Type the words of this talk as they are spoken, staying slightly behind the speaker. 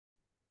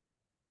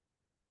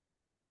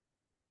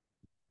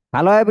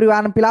Hello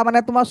everyone पिला माने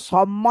तुम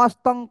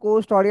समस्त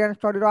को स्टडी एंड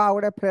स्टडी रो आ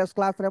गोटे फ्रेश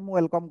क्लास रे मु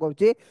वेलकम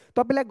करूची।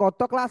 तो पिले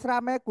गत क्लास रे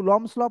आमे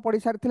कुलम्स लॉ पढ़ी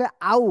सारिथिले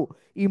आउ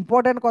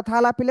इंपोर्टेंट कथा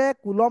हला पिले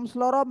कुलम्स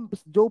लॉ रो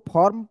जो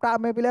फॉर्म ता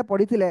आमे पिले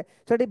पढ़ीथिले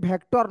सेठी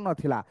वेक्टर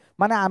नथिला।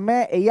 माने आमे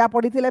एया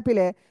पढ़ीथिले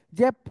पिले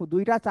जे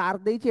दुईटा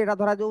चार्ज देइछि एटा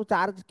धरा जो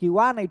चार्ज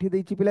Q1 एठी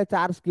देइछि पिले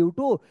चार्ज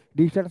Q2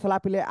 डिस्टेंस हला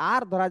पिले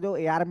r धरा जो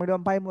एआर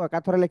मीडियम पाई मु एका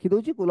थरे लिखि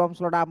दउछि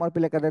कुलम्स लॉ टा हमर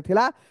पिले केते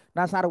थिला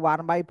ना sir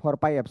 1/4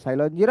 pi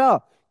epsilon 0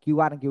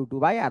 Q1 Q2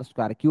 by r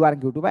square Q1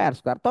 Q2 by r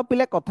square। तो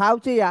पिले कथा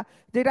होचे या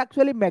जेटा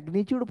actually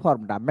magnitude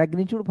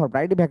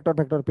फॉर्मटा eighty vector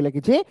vector पिले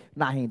किछि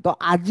नाही। तो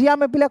आज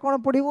आमे पिले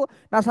कोन पढिबु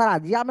ना सर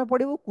आज आमे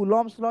पढिबु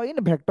coulombs law in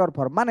vector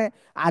form. माने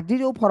आज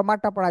जो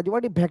फॉर्मेटटा पढा जिवो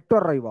एटी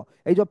वेक्टर रहइबो।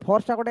 ए जो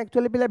फोर्सटा कोटे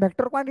एक्चुअली पिले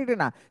वेक्टर क्वांटिटी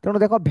ना तेणु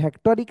देखो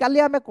वेक्टरिकली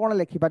आमे कोन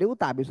लिखि पारिबु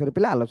ता विषय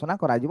पिले आलोचना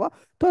करा जिवो।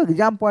 तो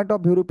एग्जाम पॉइंट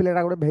ऑफ व्यू रु पिले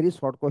गोटे भेरी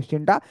शॉर्ट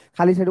क्वेश्चन टा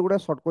खाली सेठी गोटे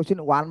शॉर्ट क्वेश्चन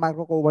 1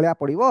 मार्क को भलिया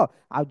पडिबो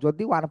आ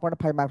जदी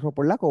 1.5 मार्क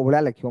पडला को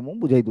भलिया लिखिबो मु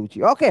बुझाई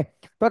दूची। ओके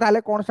तो ताले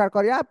कौन स्टार्ट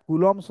करिया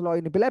कुलम्स लॉ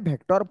इन पिले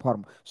वेक्टर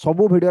फॉर्म।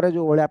 सबु वीडियो रे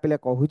जो भलिया पिले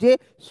कहूची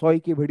सोई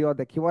की वीडियो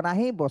देखिबो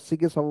नाही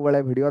बसिकी सब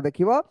बेले वीडियो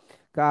देखिबो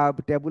का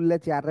टेबुल ले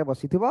चेयर रे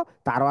बसिथिबो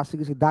तार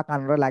आसिकी सीधा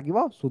कान रे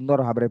लागिबो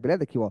सुंदर भाबरे पिले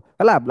देखिबो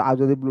हला। आ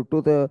जदी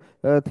ब्लूटूथ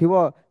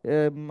थिबो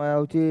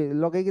होची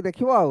लगेई की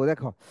देखिबो आ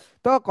देखो।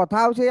 तो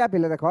कथा होची या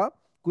पिले देखो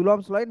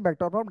coulombs law in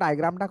vector form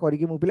diagram टा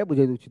करिकी मु पिले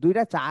बुझाई दूची।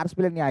 दुईटा चार्ज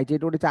पिले नि आइचे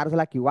एटा गोटे चार्ज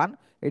हला Q1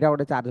 एटा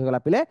गोटे चार्ज होला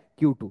पिले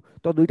Q2।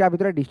 तो दुईटा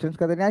भितरे डिस्टेंस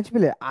केते नि आइचे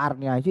पिले r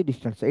नि आइचे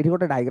डिस्टेंस एठी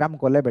गोटे डायग्राम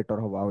कोले बेटर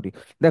होबो आउरी।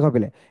 देखो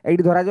पिले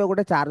एठी धरा जो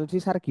गोटे चार्ज अछि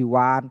सर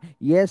Q1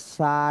 यस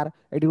सर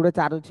एठी गोटे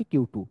चार्ज अछि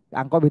Q2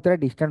 आंको भितरे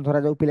डिस्टेंस धरा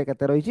जो पिले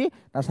केते रहिछि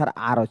ना सर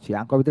r अछि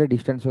आंको भितरे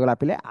डिस्टेंस होगला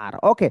पिले r।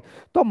 ओके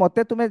तो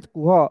मते तुमे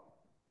कुहो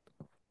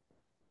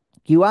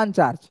Q1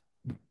 चार्ज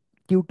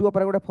Q2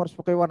 ऊपर गोटे फोर्स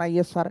पकेइबो ना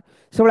यस सर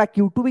से बला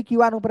Q2 भी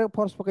Q1 ऊपर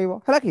फोर्स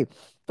पकेइबो हला कि।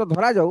 तो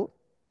धरा जाऊ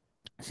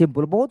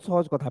सिंपल बहुत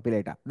सहज कथा पिले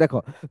एटा देखो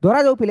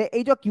धरा जाऊ पिले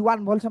ए जो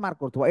Q1 भल से मार्क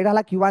करथबो एटा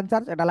हला Q1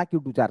 चार्ज एटा हला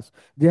Q2 चार्ज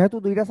जेहेतु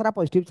दुईटा सारा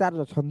पॉजिटिव चार्ज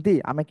अछंती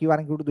आमे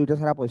Q1 Q2 दुईटा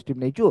सारा पॉजिटिव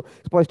नेचु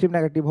पॉजिटिव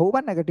नेगेटिव हो बा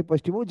नेगेटिव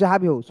पॉजिटिव हो जहां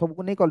भी हो सब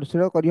को नै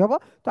कंसीडर करि हबो।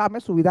 तो आमे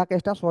सुविधा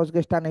केसटा सहज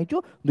केसटा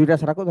नेचु दुईटा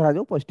सारा को धरा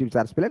जाऊ पॉजिटिव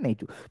चार्ज पिले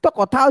नेचु। तो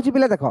कथा होची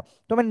पिले देखो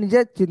तुमे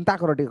निजे चिंता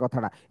करो टी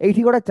कथाटा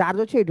एठी गोटे चार्ज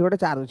अछि एठी गोटे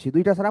चार्ज अछि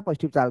दुईटा सारा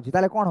पॉजिटिव चार्ज अछि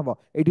ताले कोन हबो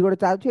एठी गोटे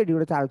चार्ज अछि एठी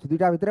गोटे चार्ज अछि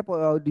दुईटा भितरे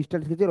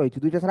डिस्टेंस किछि रहिछि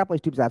दुईटा सारा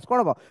पॉजिटिव चार्ज कोन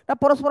हबो ना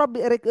परस्पर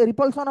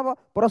रिपल्सन हबो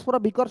परस्पर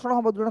विकर्षण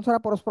हबो दुजन सारा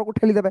परस्पर को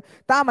ठेली देबे।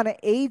 ता माने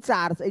एई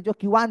चार्ज ए जो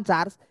Q1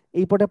 चार्ज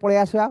এইপটে পড়ে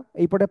আসবা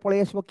এইপটে পড়ে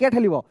আসবো কে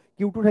ঠেলিব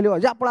Q2 ঠেলিব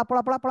যা পড়া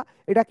পড়া পড়া পড়া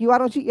এটা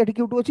Q1 ଅଛି এটি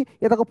Q2 ଅଛି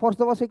এ তাকে ফোর্স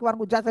দেব সেই Q1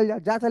 को যা চল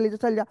যা যা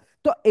চল যা।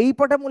 তো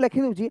এইপটে মু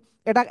লিখি দউছি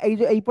এটা এই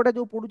যে এইপটে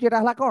যে পড়ুছি এটা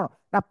হলা কোন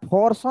না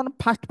ফোর্স অন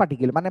ফার্স্ট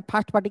পার্টিকল মানে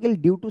first particle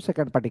due to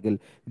second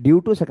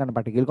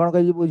particle কোন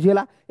কই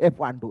বুঝিলা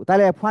F12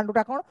 তাহলে F12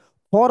 টা কোন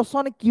force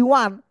on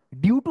Q1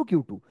 due to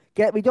Q2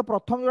 কে এই যে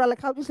প্রথম যেটা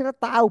লেখা হচ্ছে সেটা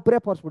তা উপরে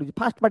ফোর্স পড়ুছি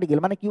ফার্স্ট পার্টিকল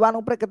মানে Q1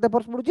 উপরে কেতে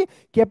ফোর্স পড়ুছি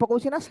কে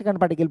পকাউছি না সেকেন্ড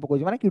পার্টিকল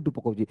পকাউছি মানে Q2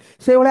 পকাউছি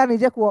সেই ভলিয়া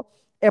নিজে কুহ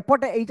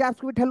এপটে এই চার্জ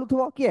কু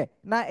ঠেলুথিব কিয়ে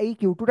না এই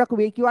Q2 টা কু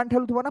এই Q1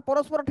 ঠেলুথিব না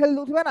পরস্পর ঠেলি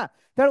দউথিবে না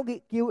তেণু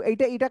কিউ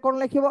এইটা এইটা কোন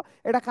লিখিব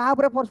এটা কাহা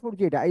উপরে ফোর্স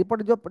পড়ুছি এটা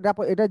এইপটে যে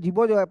এটা জীব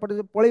যে এপটে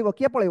যে পড়াইব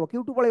কিয়ে পড়াইব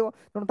Q2 পড়াইব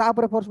তেণু তা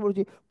উপরে force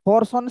পড়ুছি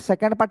force on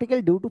second particle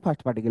due to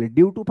first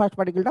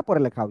particle টা পরে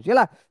লেখা হচ্ছে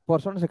হলা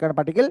force on second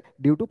particle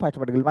due to first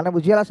particle মানে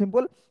বুঝিলা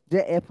সিম্পল যে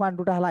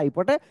F12 টা হলা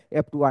এইপটে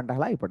F21 টা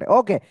হলা এইপটে।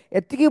 ওকে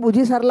এতিকি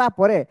বুঝি সারলা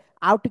পরে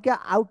আউ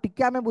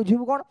টিকে আমি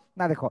বুঝিবু কোন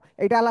না দেখো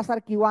এটা হলা স্যার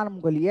Q1 মু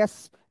কইলি यस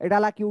এটা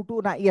হলা Q2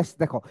 না यस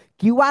দেখো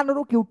Q1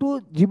 রু Q2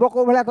 জীব কো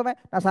ভলিয়া তুমি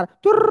না স্যার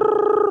চুর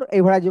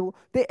এই ভলিয়া জীবু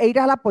তে এইটা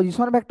হলা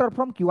position vector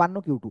from Q1 no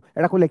Q2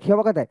 এটা কো লেখি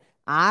হবো কেতে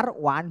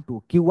R12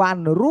 Q1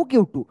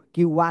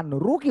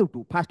 রু Q2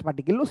 ফার্স্ট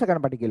পার্টিকল রু সেকেন্ড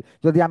পার্টিকল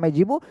যদি আমি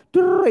জীবু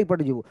চুর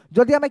এইপটে জীবু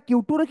যদি আমি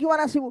Q2 রে Q1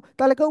 আসিবু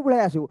তাহলে কেউ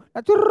ভলিয়া আসিবু না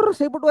চুর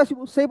সেইপটু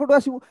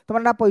আসিবু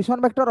তোমার না পজিশন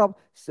ভেক্টর অফ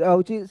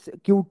হচ্ছে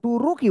Q2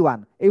 রু Q1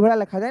 এই ভলিয়া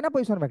লেখা যায় না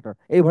পজিশন ভেক্টর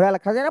এই ভলিয়া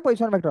লেখা যায় না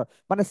পজিশন ভেক্টর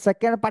মানে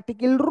সেকেন্ড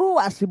পার্টিকল রু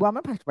আসিবু আমি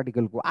ফার্স্ট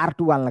পার্টিকল কো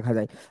R21 লেখা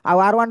যায় আর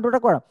R12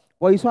 টা কোন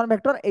পজিশন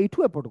ভেক্টর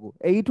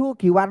এইঠু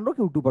Q1 রু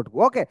Q2 পটকু।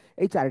 ওকে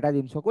এই চারিটা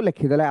জিনিস কো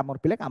লিখি দেলে আমার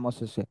পিলে কাম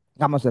শেষ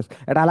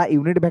এটা হলা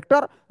ইউনিট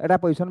ভেক্টর এটা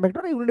position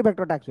vector unit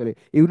ভেক্টরটা actually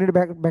unit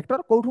vector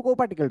কোঠু কো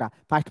পার্টিকলটা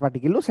ফার্স্ট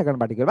পার্টিকল রু সেকেন্ড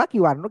পার্টিকল বা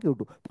Q1 রু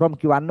Q2 ফ্রম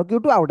Q1 রু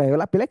Q2 আউট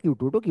হইগলা পিলে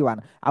Q2 টু Q1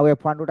 আর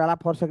F12 টা হলা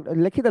ফর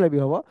লিখি দেলে বি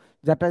হবো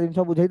যারটা জিনিস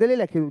বুঝাই দেলি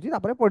লিখি দউছি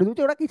তারপরে পড়ি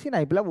দউছি ওটা কিছু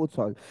নাই পিলা বহুত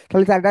সহজ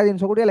খালি চারিটা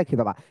জিনিস কো লিখি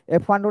দবা।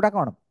 F12 টা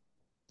কোন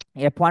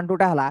F12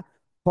 টা হলা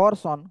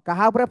फोर्स ऑन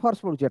कहा ऊपर फोर्स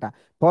पड़ुची एटा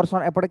फोर्स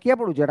ऑन एपटे किए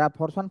पड़ुची एटा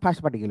force on fast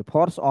particle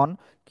force on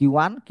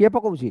Q1 किए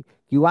पकाउची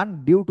Q1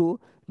 ड्यू टू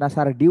ना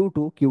सर ड्यू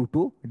टू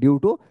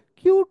Q2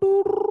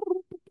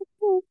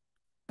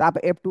 ताप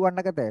F21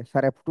 टा केते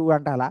सर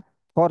F21 टा हला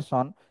फोर्स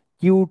ऑन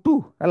Q2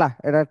 हला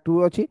एटा 2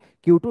 अछि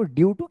Q2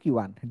 ड्यू टू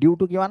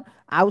Q1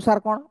 आउ सर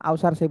कोन आउ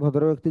सर से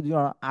भद्र व्यक्ति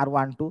जण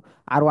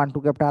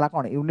R12 केपटा हला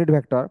कोन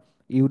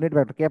यूनिट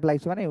वेक्टर कैप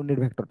लाइस माने यूनिट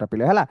वेक्टर टा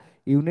पिले हला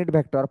unit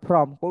vector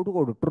from कोटू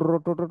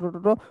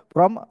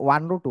from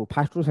 1 row 2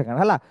 first to second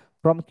हला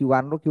from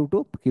Q1 row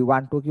Q2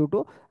 Q1 to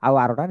Q2 आ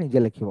आरोटा निजे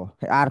लिखिबो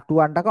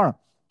R21 टा कोन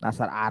ना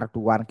सर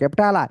r21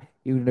 कैपटा हला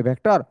unit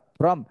vector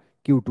from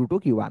q2 to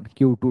q1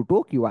 q2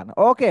 to q1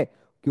 okay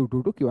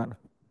q2 to q1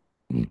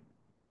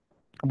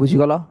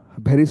 बुझीगल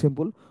very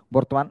simple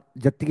बर्तमान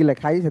जति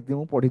लेखाई से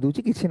पढ़ी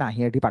दूची किसी ना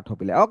ये पाठ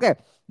पिले ओके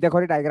देख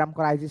डायग्राम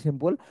कराई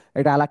सिंपल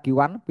यहाँ है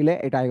Q1 पिले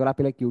यहाँ होगा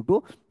पिले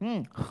Q2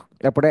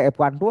 एपटे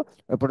F12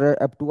 एपटे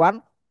F21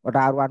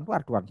 Etah R1 to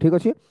R21 ठीक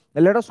अच्छे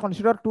let us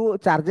consider two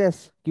charges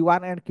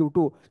Q1 and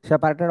Q2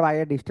 separated by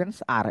a distance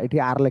r एठी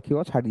r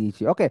लिखियो छाडी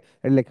दीची ओके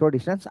एठी लिखियो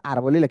डिस्टेंस r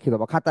बोली लिखि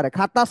दबो खाता रे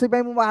खाता से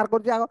पई मु बाहर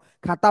कर आगो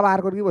खाता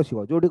बाहर करके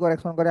बसिबो जोडी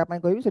करेक्शन करिया पई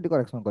कहबी सेठी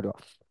करेक्शन करियो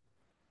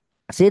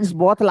since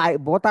both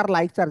are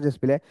like charges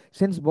पिले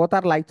since both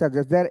are like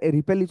charges they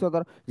repel each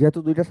other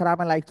जेहेतु दुईटा सारा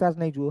हम like charge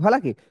नहीं छु हला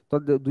कि तो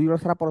दुईटा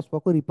सारा परस्पर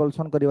को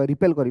रिपल्सन करिवे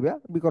रिपेल करिवे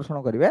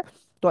विकर्षण करिवे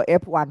तो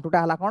F12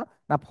 टा हला कोन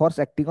ना force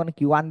acting on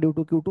Q1 due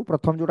to Q2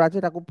 प्रथम जोटा अछि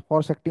ताको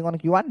force acting on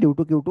Q1 due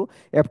to Q2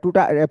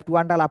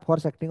 F21 टा हला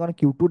force acting on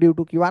Q2 due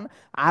to Q1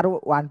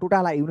 R12 टा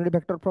हला unit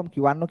vector from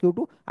Q1 to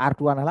Q2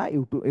 R21 हला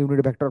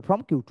unit vector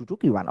from Q2 to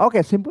Q1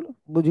 okay simple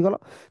बुझी गलो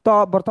तो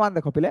वर्तमान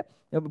देखो पिले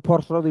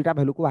फोर्स रो दुईटा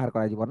वैल्यू को बाहर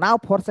करा जिवो now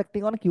force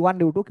acting on Q1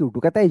 due to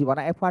Q2 केते हिजबो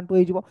ना F12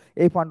 हिजबो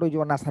F12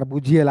 हिजबो ना सर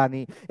बुझी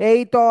हेलानी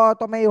एई तो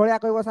तमे एई भलिया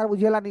कहबो सर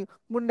बुझी हेलानी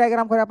मुन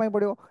डायग्राम करिया पई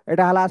पड़ियो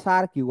एटा हला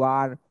सर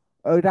Q1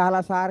 एटा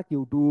हला सर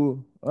Q2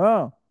 ह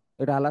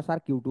एटा हला सर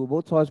Q2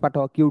 बहुत सहज पाठ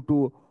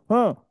Q2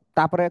 ह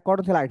तापरे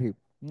कोन थिला एठी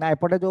ना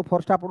एपटे जो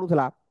फोर्सटा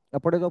पडुथला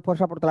एपटे जो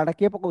फोर्सटा पडुथला एटा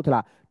के पकउथला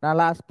ना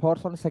ला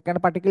force on second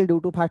particle due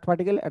to first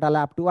particle Etah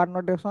La F21 no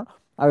direction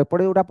आ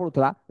एपटे जोटा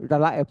पडुथला एटा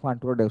ला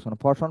F12 row direction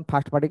force on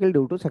first particle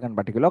due to second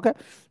particle okay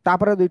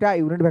तापरे दुईटा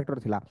यूनिट वेक्टर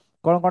थिला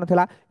कोन कोन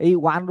थिला एई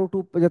 1 रो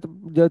 2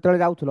 जेतले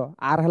जाउथलो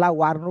r हला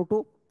 1 रो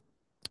 2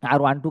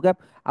 R12 कैप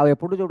आ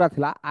एपटू जोटा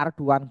थिला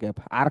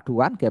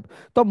R21 कैप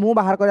तो मु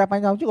बाहर करिया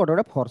पई जाउची गोटे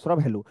गोटे फोर्स रो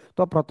वैल्यू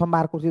तो प्रथम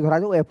बाहर करची धरा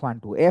जो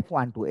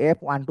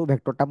F12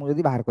 वेक्टर टा मु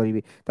जदी बाहर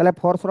करबी तले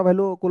फोर्स रो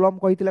वैल्यू कुलम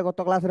कहितले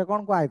गत क्लास रे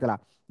कोन को आइतला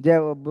जे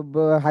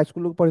हाई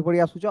स्कूल पढ़ी पढ़ी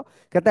आसुचो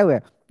केते हुए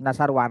ना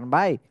sir 1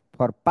 bye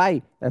 4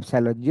 pi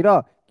epsilon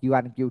 0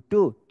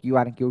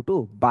 Q1 Q2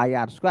 bye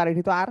r square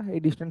एठी तो r ए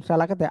डिस्टेंस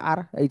हला केते r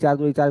ए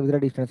चार्ज भितर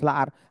डिस्टेंस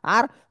हला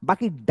r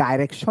बाकी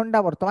डायरेक्शन टा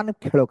वर्तमान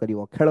खेल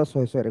करिवो खेल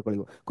सोय सोय रे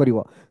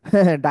करिवो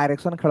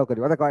डायरेक्शन खेल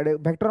करिवो देखो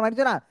वेक्टर मारिछ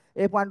ना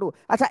F12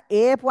 अच्छा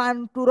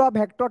F12 रो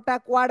वेक्टर टा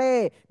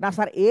कुआडे ना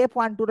सर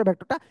F12 रो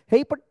वेक्टर टा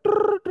हेई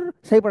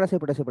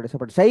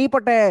सही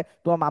पटे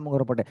तो मामू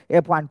घर पटे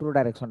F12 रो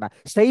डायरेक्शन टा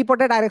सही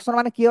पटे डायरेक्शन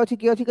माने की अछि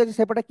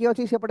से पटे की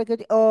अछि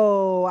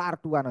ओ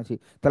R21 अछि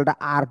तलटा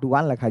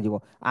R21 लिखा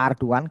जिवो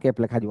R21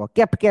 कैप लिखा जिवो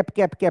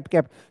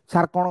कैप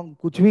सर कोन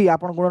कुछ भी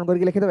आपण गुणन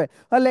करके लिखि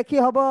देबे लिखि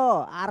हबो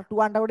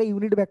R21 टा गोटे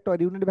यूनिट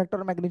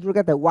वेक्टर मैग्नीट्यूड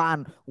केते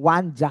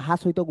 1 जहा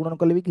सहित गुणन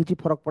करले भी किछि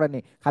फरक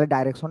पड़ेनी खाली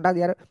डायरेक्शन टा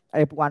दियार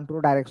F12 रो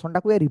डायरेक्शन टा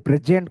को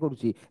रिप्रेजेंट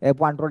करूची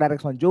F12 रो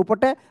डायरेक्शन जो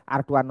पटे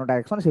R21 रो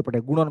डायरेक्शन से पटे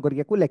गुणन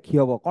करके को लिखि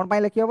हबो कोन पई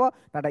लिखि हबो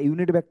नाटा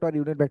यूनिट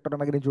वेक्टर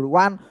मैग्नीट्यूड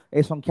 1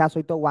 ए संख्या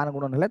सहित 1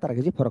 गुणन हेले तार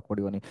किछि फरक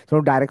पड़िबोनी तो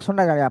डायरेक्शन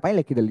टा जानिया पई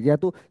लिखि देली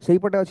जेहेतु सेही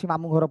पटे अछि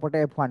मामू घर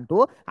पटे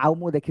F12 आउ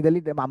मु देखि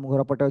देली मामू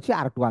घर पटे अछि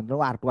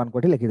R21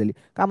 कोठी लिखि देली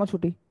काम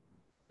छुटी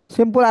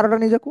सिंपल आरटा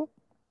निजे को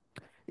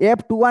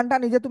F21 टा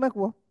निजे तुमे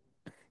को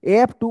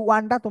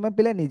F21 टा तुमे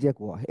पिले निजे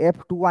को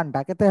F21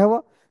 टा केते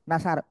हेबो ना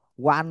सर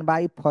 1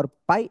 बाय 4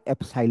 पाई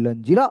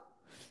एप्सिलॉन 0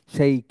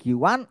 सेई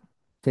Q1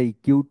 सेई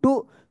Q2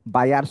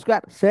 बाय r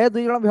स्क्वायर से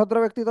दुई जण भद्र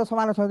व्यक्ति तो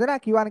समान छै ना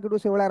Q1 Q2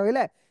 से भला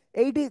रहिले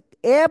एठी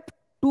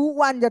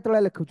F21 जतले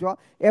लिखुछो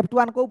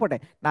F21 को पटे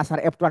ना सर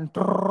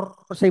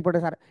F21 सही पटे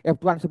सर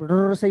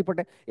F21 सही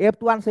पटे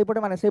F21 सही पटे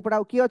माने सही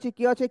पटे की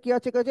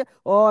अछि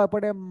ओ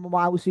एपटे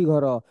माउसी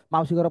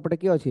घर पटे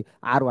की अछि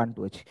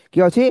R12 अछि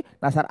की अछि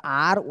ना सर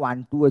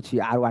R12 अछि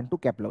R12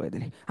 कैप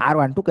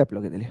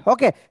लगे देली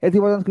ओके एथि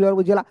पर्यंत क्लियर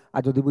बुझिला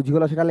आ जदी बुझि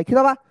गेलो सेटा लिखि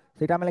दबा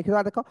सेटा में लिखि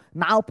दबा देखो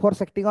now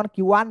force acting on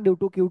Q1 due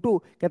to Q2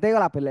 केते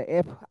गला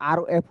पहले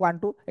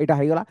F12 एटा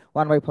हे गला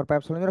 1/4 pi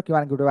epsilon 0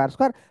 Q1 Q2 r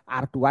square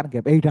R21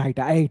 cap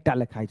एटा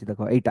लिखा है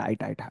देखो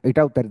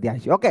एटा उत्तर दिया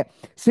है ओके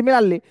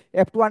सिमिलरली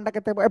F21 टा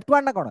केते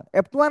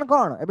F21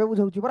 कोन एबे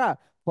बुझौची परा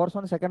force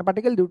on second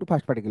particle due to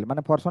first particle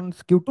माने force on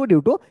Q2 due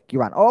to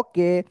Q1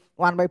 okay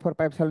 1/4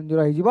 pi epsilon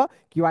 0 हे जिवो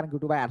Q1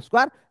 Q2 r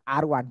square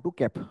R12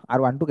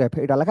 cap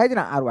एटा लिखा है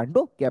ना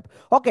R12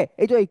 कैप ओके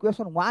ए जो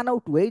इक्वेशन 1 और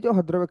 2 ए जो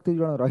हद्र व्यक्ति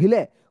जण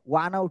रहिले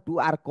 1 और 2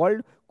 are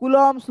called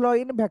Coulomb's law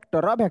in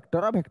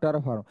vector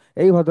form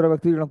एई भद्र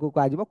व्यक्ति जण को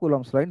कहा जिवो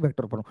Coulomb's law in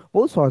vector form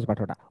बहुत सहज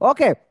पाठटा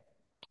ओके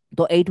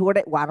तो एठु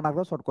गोटे 1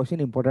 मार्क शॉर्ट क्वेश्चन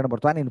इंपोर्टेंट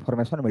बर्तमान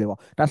इनफॉरमेशन मिलिबो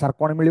ता सर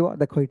कोन मिलिबो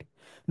देखो इट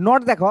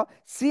नोट देखो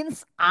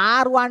सिंस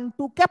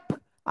R12 कैप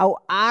आउ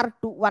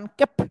R21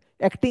 cap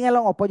acting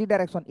along opposite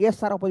direction yes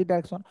sir opposite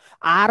direction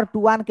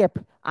R21 cap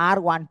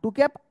R12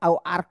 cap आउ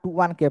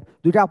R21 कैप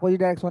दुटा ऑपोजिट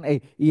डायरेक्शन ए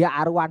ये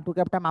R12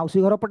 कैप ता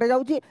माउसी घर पटे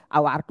जाउची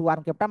आउ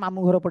R21 कैप ता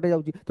मामू घर पटे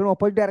जाउची तो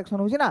ऑपोजिट डायरेक्शन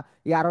होची ना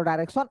यारो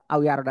डायरेक्शन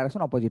आउ यारो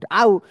डायरेक्शन ऑपोजिट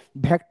आउ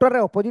वेक्टर रे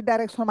ऑपोजिट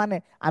डायरेक्शन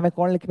माने आमे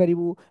कोन लिखि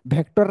परिबु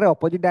वेक्टर रे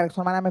ऑपोजिट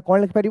डायरेक्शन माने आमे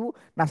कोन लिखि परिबु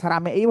ना सर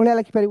आमे एई भलिया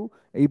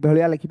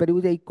लिखि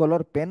परिबु जे एई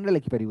कलर पेन रे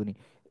लिखि परिबुनी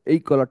एई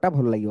कलर टा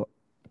भल लागियो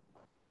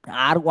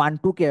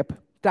R12 कैप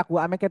টাকু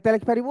আমি কেতে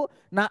লিখি পারিবু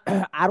না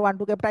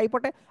r12 ক্যাপটা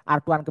এইপটে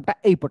r21 ক্যাপটা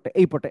এইপটে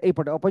এইপটে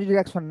এইপটে অপোজিট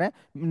ডাইরেকশন নে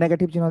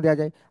নেগেটিভ চিহ্ন দিয়া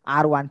যায়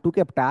r12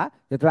 ক্যাপটা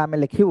যেতবে আমি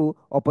লিখিবু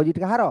অপোজিট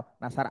কাহার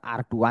না স্যার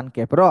r21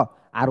 ক্যাপ র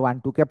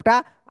r12 ক্যাপটা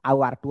ଆଉ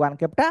r21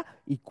 ক্যাপটা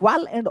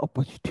ইকুয়াল এন্ড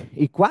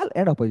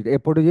অপোজিট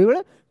এপটে যেবে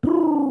ট্রু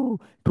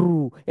ট্রু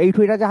এইঠু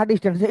এটা যাহা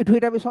ডিস্টেন্স এইঠু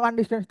এটা বি সমান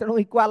ডিস্টেন্স তেণু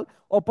ইকুয়াল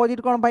অপোজিট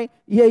কোন পাই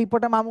ইয়ে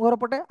এইপটে মামু ঘর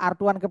পটে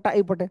r21 ক্যাপটা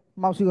এইপটে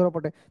মাউসী ঘর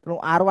পটে তেণু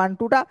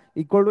r12 টা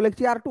ইকুয়াল টু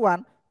লিখছি r21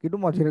 কিন্তু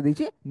মঝিরে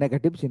দিয়েছি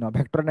নেগেটিভ চিহ্ন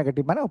ভেক্টর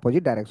নেগেটিভ মানে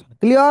অপোজিট ডাইরেকশন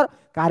ক্লিয়ার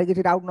কাহার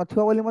কিছু ডাউট নথিব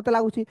বলি মতে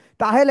লাগুছি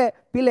তাহলে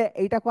পিলে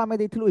এইটাকু আমি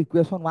দেইଥିଲୁ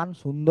ইকুয়েশন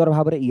 1 সুন্দর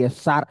ভাবে ইয়েস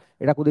স্যার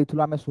এটাকু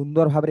দেইଥିଲୁ আমি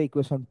সুন্দর ভাবে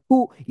ইকুয়েশন 2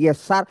 ইয়েস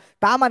স্যার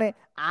তা মানে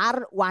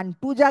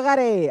r12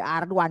 জায়গারে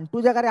r12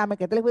 জায়গারে আমি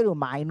কেতে লিখি পারিবু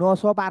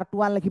মাইনস অফ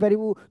r21 লিখি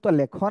পারিবু তো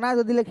লেখো না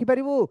যদি লিখি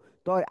পারিবু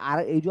তো আর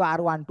এই যে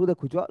r12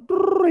 দেখুছ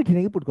এটি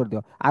নেকি পুট করে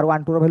দিও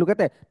r12 র ভ্যালু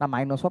কেতে না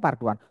মাইনস অফ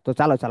r21 তো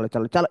চলো চলো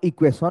চলো চলো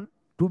ইকুয়েশন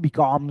 2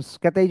 বিকমস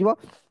কেতে হইব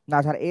না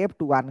sir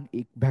f21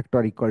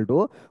 vector equal to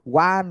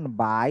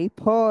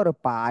 1/4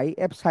 পাই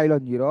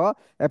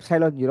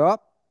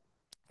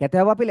কেতে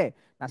হব পিলে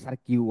না sir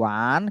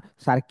Q1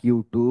 sir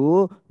Q2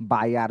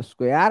 by r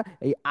square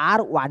এই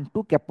r12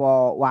 কেপ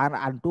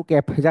 1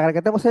 কেপ জায়গায়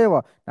কেতে বসাইব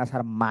না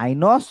sir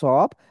minus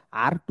of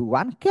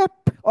r21 Cape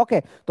ওকে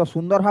তো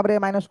সুন্দর ভাবে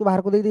মাইনস কু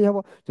বাহার কু দেই হব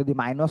যদি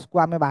মাইনস কু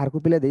আমি বাহার কু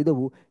পিলে দেই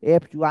Debu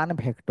f1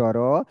 vector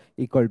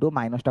equal to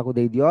minus টাকু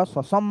দেই দিও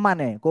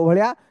সসম্মানে কো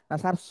ভলিয়া না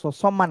স্যার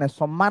সসম্মানে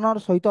সম্মানর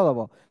সহিত দব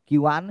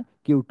Q1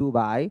 Q2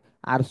 by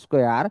r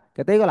square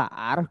কেতে গলা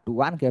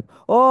r21 কেপ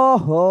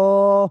ওহো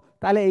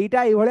তাহলে এইটা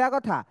এইভଳିଆ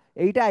কথা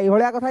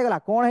ହେଇଗଲା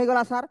কোন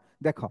ହେଇଗଲା স্যার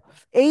দেখো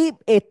এই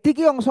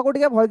এতিকি অংশকু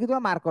টিকে ভলকি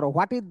তুমি মার্ক করো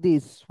হোয়াট ইজ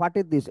দিস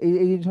এই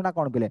জিনিসটা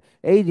কোন পিলে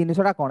এই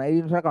জিনিসটা কোন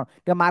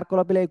টিকে মার্ক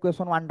করো পিলে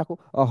ইকুয়েশন 1 টাকু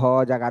ওহো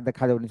জায়গা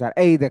দেখা যাউনি স্যার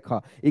এই দেখো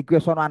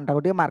ইকুয়েশন 1 টাকু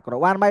টিকে মার্ক করো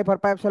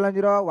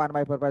 1/4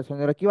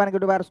 1/4 Q1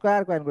 q2 বার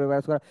স্কয়ার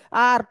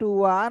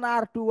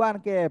r21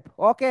 কেপ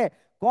ওকে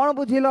কোন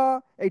বুঝিল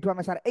এইটু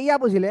আমি স্যার এইয়া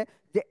বুঝিলে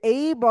যে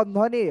এই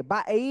বন্ধনী বা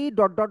এই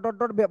dot dot dot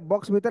dot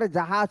box ভিতরে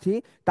যাহা আছে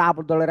তা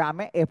বদଳରେ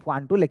ଆମେ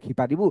f12 লেখি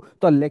পারিবু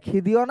তো লেখি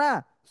দিও না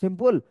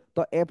সিম্পল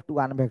তো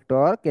f21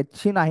 ভেক্টর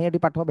কিছু ନାହିଁ এটি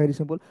পাঠ ভেরি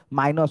সিম্পল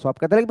মাইনস অফ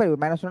কেতে লিখি পারিবু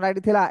মাইনস চিহ্ন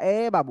এটি থিলা এ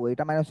বাবু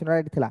এটা মাইনস চিহ্ন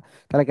এটি থিলা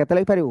তাহলে কেতে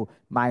লিখি পারিবু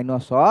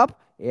মাইনস অফ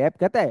এফ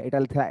কেতে এটা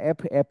লিখা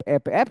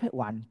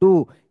f12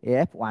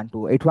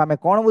 এইঠু আমি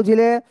কোন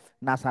বুঝিলে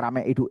না স্যার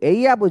আমি এইঠু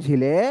এইয়া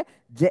বুঝিলে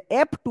যে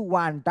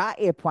f21 টা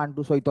f12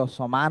 সহিত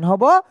সমান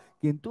হব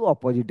কিন্তু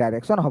অপোজিট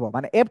ডাইরেকশন হব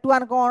মানে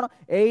f21 কোন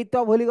এই তো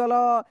ভুলি গল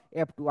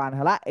f21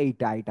 হলা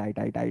এইটা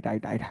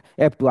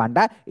f21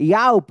 টা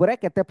ইয়া উপরে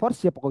কেতে ফোর্স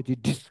সে পকাউছি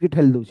ডিস্ক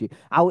ঠেলি দউছি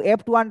আউ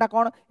f21 টা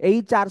কোন এই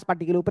চার্জ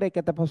পার্টিকল উপরে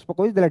কেতে ফোর্স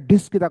পকাউছি দেলে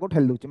ডিস্ক তাকু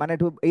ঠেলি দউছি মানে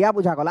এঠু ইয়া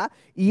বুঝা গলা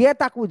ইয়ে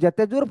তাকু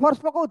যেতে জোর ফোর্স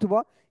পকাউথিব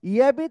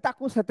ইয়ে বি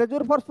তাকু সেতে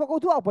জোর ফোর্স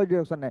পকাউথিব অপোজিট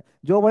ডাইরেকশন নে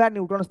जो भलिया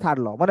न्यूटन्स थर्ड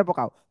लॉ मने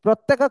पकाओ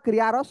प्रत्येक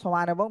क्रियार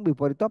समान एवं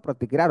विपरीत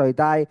प्रतिक्रिया रही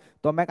है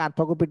तुम कांथ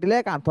को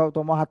पिटिले कांथ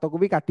तुम हाथ को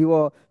भी काटिबो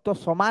तो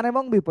समान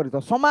एवं विपरीत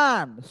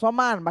समान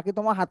समान बाकी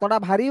तुम हाथटा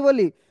भारी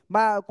बोली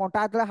बा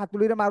कंटा जेतले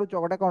हातुड़ी मारुच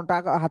गोटे कंटा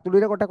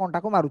हातुड़ी गोटे कंटा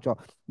को मारुच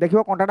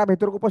देखिबो कंटाटा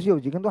भीतर को पशि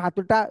जाउची किंतु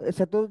हातुटा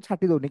सेतु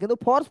छाटी दउनी किंतु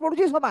फोर्स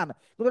पडुची समान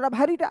किंतु एटा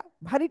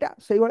भारीटा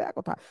सेही भलिया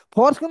कथा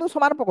फोर्स किंतु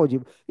समान पकाउची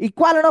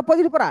इक्वल एंड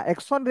अपोजिट परा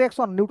action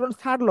reaction Newton's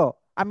third law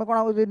आमे कोन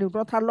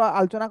न्यूटन थर्ड लॉ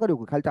आलोचना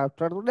करियो खाली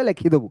चाप्टर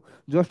लेखिदेबू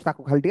जस्ट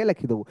ताको खाली टिके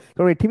लेखिदेबू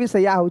तो एठी भी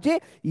सैया होची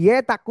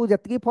ये ताको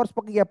जतकी फोर्स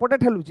पकी एपटे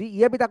ठेलुची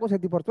ये भी ताको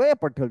सेती फोर्स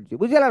एपटे ठेलुची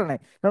बुझिला नै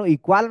तेणु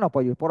इक्वल न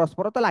पई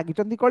परस्पर तो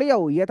लागिचंती कळी आ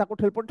ये ताको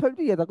ठेलपट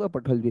ठेलुची ये ताको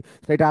एपटे ठेलुची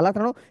सेटा हला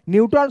तेणु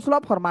न्यूटन्स लॉ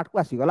फॉर्मेट को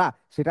आसी गला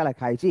सेटा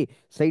लेखा आइची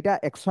सेटा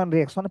एक्शन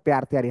रिएक्शन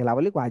पेयर तयारी हला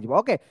बोली कहै जिवो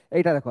ओके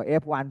एटा देखो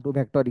f12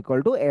 vector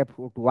equal to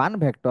f21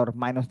 vector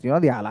minus चिन्ह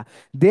दिया हला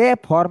they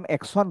form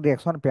action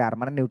reaction pair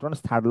माने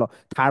न्यूटन्स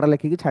थर्ड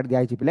लेखि की छाड़ दिया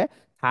आइची पिले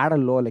थर्ड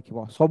लॉ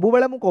लिखिबो सब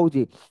बेले मु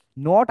कहूची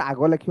नोट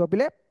आगो लिखिबो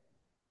पिले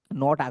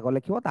नोट आगो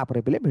लिखिबो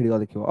तापरे पिले वीडियो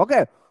देखिबो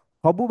ओके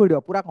सबू वीडियो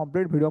पूरा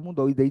कंप्लीट वीडियो मु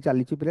देई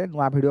चली पिले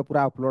नुआ वीडियो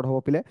पूरा अपलोड हो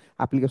पिले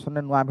एप्लिकेशन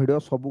ने नुआ वीडियो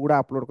सब गुडा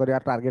अपलोड करिया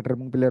टारगेट रे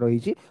मु पिले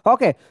रही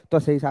ओके तो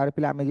सेही हिसाब रे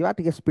पिले आमे जीवा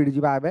टिके स्पीड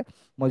जीवा एबे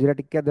मझिरे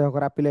टिके देह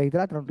खराब पिले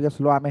हितला तन टिके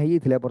स्लो आमे हेई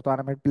थिले बर्तमान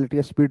आमे पिले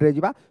टिके स्पीड रे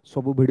जीवा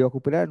सब वीडियो को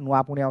पिले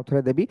नुआ पुनी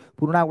आउथरे देबी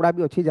पुराना गुडा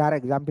भी अछि जार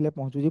एग्जाम पिले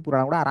पहुंचुजी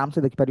पुराना गुडा आराम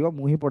से देखि परिबो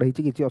मु ही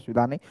पढैछि किछि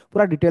असुविधा नै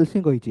पूरा डिटेल्स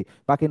ही कहिछि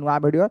बाकी नुआ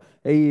वीडियो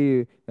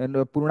एई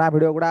पुराना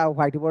वीडियो गुडा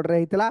व्हाइट बोर्ड रे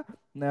हितला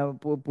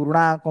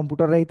पुराना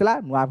कंप्यूटर रे हितला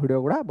नुआ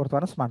वीडियो गुडा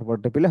बर्तमान स्मार्ट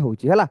बोर्ड रे पिले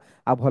होउछि हला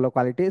आ भलो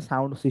क्वालिटी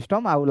साउंड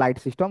सिस्टम आ लाइट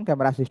सिस्टम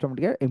कैमरा सिस्टम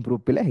टिके इंप्रूव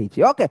पिले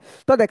हेछि ओके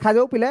तो देखा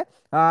जाऊ पिले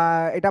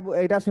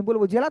एटा सिंपल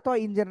बुझिला तो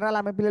इन जनरल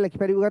आमे पिले लिखि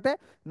परिबु गते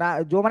ना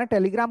जो माने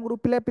टेलीग्राम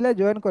ग्रुप पिले पिले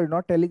जॉइन करिनो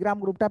टेलीग्राम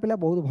ग्रुप टा पिले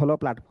बहुत भलो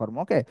प्लेटफॉर्म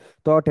ओके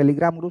तो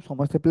टेलीग्राम ग्रुप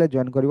समस्त पिले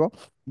जॉइन करिवो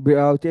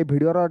जे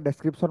वीडियो रो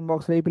डिस्क्रिप्शन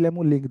बॉक्स रे पिले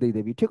मु लिंक देई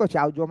देबी ठीक अछि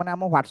आ जो माने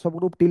हम WhatsApp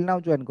group till now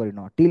join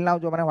करिनो till now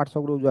जो माने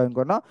व्हाट्सएप ग्रुप जॉइन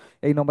करनो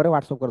एई नंबर रे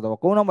व्हाट्सएप कर दबो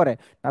को नंबर रे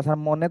ना सर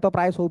मने तो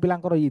प्राय सब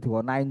पिलांकर ई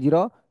थिबो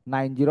 90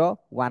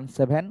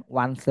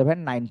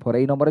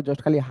 90171794 এই নম্বরে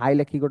জস্ট খালি হাই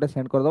লেখি গোটে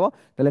সেন্ড করদেব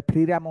তাহলে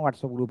ফ্রি রে আম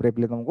হোয়াটসঅ্যাপ গ্রুপ রে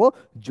পিলে তোমাকে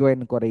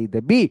জয়েন করাই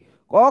দেবি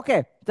ওকে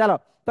চলো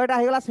তো এটা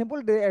হয়ে গলা সিম্পল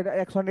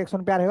একশন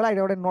রিঅ্যাকশন পেয়ার হয়ে গলা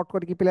এটা গোটে নোট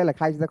করিকি পিলে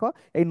লেখা আছে দেখো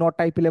এই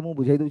নোটটা পিলে মু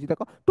বুঝাই দউছি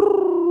দেখো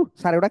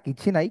স্যার এগুলা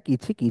কিছু নাই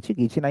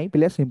কিছু নাই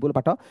পিলে সিম্পল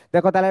পাঠ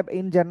দেখো তাহলে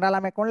ইন জেনারেল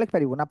আমি কোন লিখি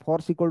পারিবু না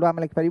ফোর্স ইকুয়াল টু আমি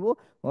লিখি পারিবু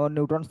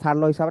নিউটন থার্ড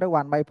ল হিসাবে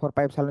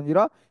 1/4πε0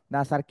 না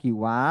sir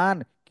Q1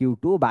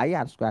 Q2 by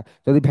r square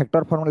যদি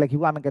ভেক্টর ফর্ম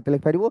লিখিবু আমি কেতে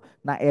লিখি পারিবু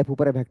না f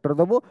উপরে vector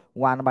Debu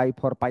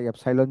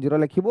 1/4πε0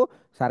 লিখিবু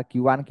sir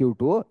Q1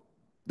 Q2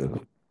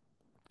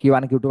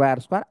 by r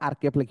square r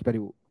Cape লিখি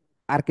পারিবু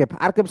আর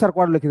কেপ স্যার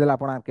কোড লিখি দেলা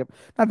আপন আর কেপ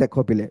না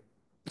দেখো পিলে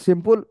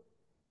সিম্পল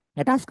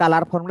এটা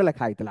স্কালার ফর্মে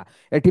লেখা হয়েছিল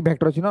এটি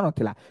ভেক্টর চিহ্ন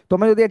নথিলা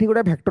তুমি যদি এটি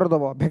গোটে ভেক্টর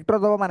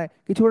দব মানে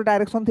কিছু গোটে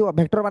ডাইরেকশন থিব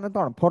ভেক্টর মানে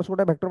কোন ফোর্স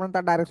গোটে ভেক্টর মানে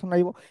তার ডাইরেকশন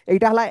রহিব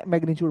এইটা হলা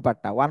ম্যাগনিটিউড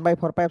পার্টটা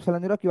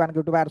 1/4πε0 Q1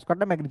 Q2 by r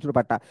স্কয়ারটা magnitude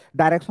পার্টটা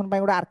ডাইরেকশন পাই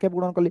গোটে আরকেপ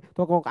গুণন কলি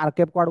তো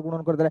আরকেপ কোড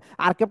গুণন করে দেলে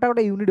আরকেপটা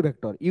গোটে ইউনিট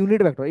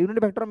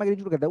ভেক্টর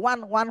ম্যাগনিটিউড কেতে 1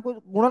 কো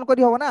গুণন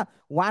করি হবো না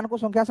 1 কো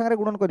সংখ্যা সাথে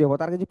গুণন করি হবো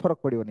তার কিছু ফরক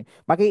পড়িবনি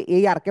বাকি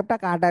এই আরকেপটা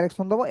কার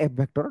ডাইরেকশন দেব এফ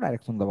ভেক্টর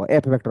ডাইরেকশন দেব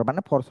এফ ভেক্টর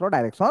মানে ফোর্সর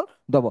ডাইরেকশন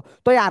দেব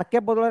তো এই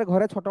আরকেপ বদলে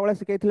ঘরে ছোটবেলে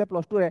শিখাইছিলে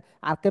 +2 রে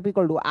আরকেপ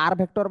equal to R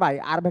vector by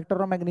R vector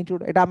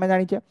magnitude এটা আমি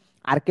জানিছে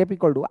আরকেপ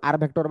equal to R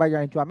vector by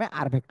জানিছু আমি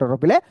আর ভেক্টর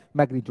পিলে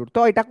ম্যাগনিটিউড তো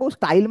এটাকে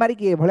স্টাইল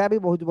মারিকি এভাবে বি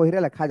বহুত বহিরে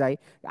লেখা যায়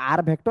আর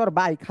ভেক্টর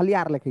বাই খালি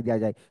আর লিখি দিয়া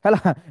যায় হলা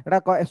এটা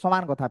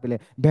সমান কথা পিলে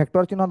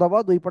ভেক্টর চিহ্ন দব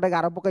দুই পটে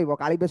গার পকাইব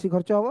কালি বেশি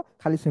খরচ হবো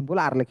খালি সিম্পল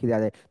আর লিখি দিয়া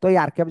যায় তো এই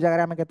আরকেপ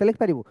জায়গায় আমি কেতে লিখি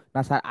পারিবু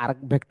না sir R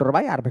vector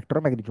by R vector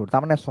magnitude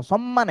তার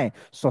মানে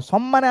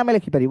সসম্মানে আমি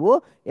লিখি পারিবু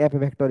এফ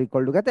ভেক্টর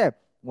ইকুয়াল টু কেতে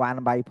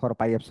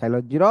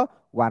 1/4πε0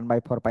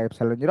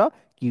 1/4πε0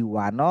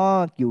 Q1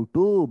 Q2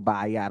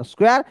 by R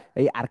square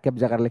এই আর ক্যাপ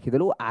জায়গায় লিখি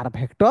দেলু আর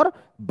ভেক্টর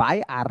বাই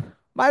আর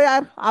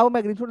আউ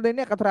ম্যাগনিটিউড দেনি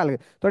একাথরে আলগে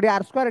তো এটি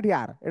আর স্কয়ার এটি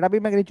আর এটা বি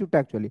ম্যাগনিটিউডটা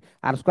অ্যাকচুয়ালি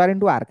আর স্কয়ার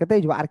ইনটু আর কেতে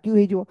হইଯିବ আর কিউ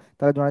হইଯିବ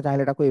তাহলে জনে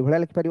চাইলে এটাকে এইভাবে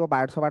লিখি পারিব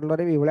 1200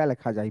 রে এইভাবে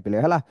লেখা যাই পেলে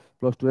হলা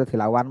 +2 রে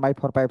থিলা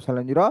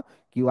 1/4πε0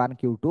 Q1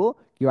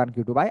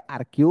 Q2 by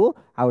R Q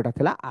আউ এটা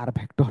থিলা আর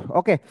ভেক্টর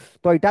ওকে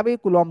তো এটা B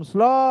Coulomb's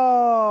law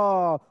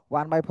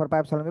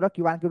 1/4πε0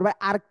 Q1 Q2 by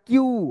R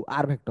Q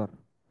R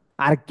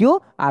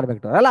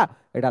vector হলা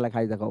এটা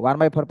লেখাই দেখো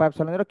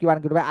 1/4πε0 Q1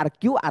 Q2 by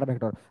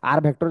R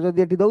vector যদি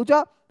এটি দউছ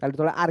তাহলে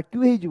তোলে আর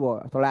কিউ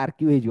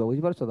হইଯିବ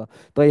বুঝি পারছো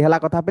তো এই হলা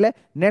কথা পেলে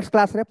নেক্সট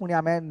ক্লাস রে পুনি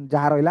আমি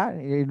যাহা রইলা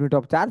यूनिट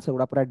অফ চার্জ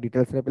সেগুলা পুরা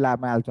ডিটেলস রে পিলা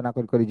আমি আলোচনা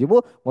করি ଯିବୁ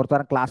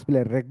বর্তমান ক্লাস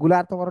পিলে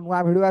রেগুলার তোমার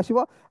নয়া ভিডিও আসিব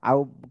আউ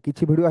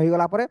কিছু ভিডিও হই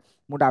গলা পরে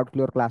মু ডাউট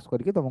ক্লিयर ক্লাস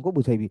করিকি তোমাকে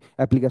বুঝাইবি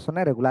অ্যাপ্লিকেশন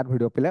রে রেগুলার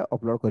ভিডিও পিলে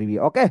আপলোড করিবি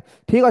ওকে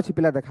ঠিক আছে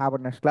পিলা দেখা হব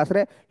নেক্সট ক্লাস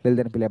রে টিল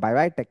দেন পিলে bye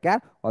bye take care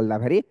all the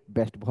very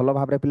বেस्ट ভালো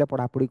ভাবে পিলে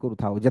পড়াপড়ি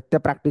করুথাও যেতে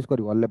প্র্যাকটিস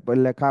করিব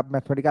লেখা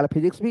ম্যাথমেটিক্যাল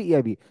ফিজিক্স বি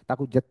ইয়ে বি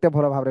তাকু যেতে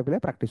ভালো ভাবে পিলে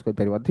প্র্যাকটিস করি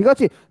পারিব ঠিক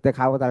আছে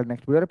দেখা হব তাহলে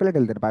নেক্সট ভিডিও রে পিলে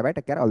till then bye bye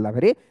take care all the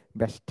very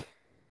বেस्ट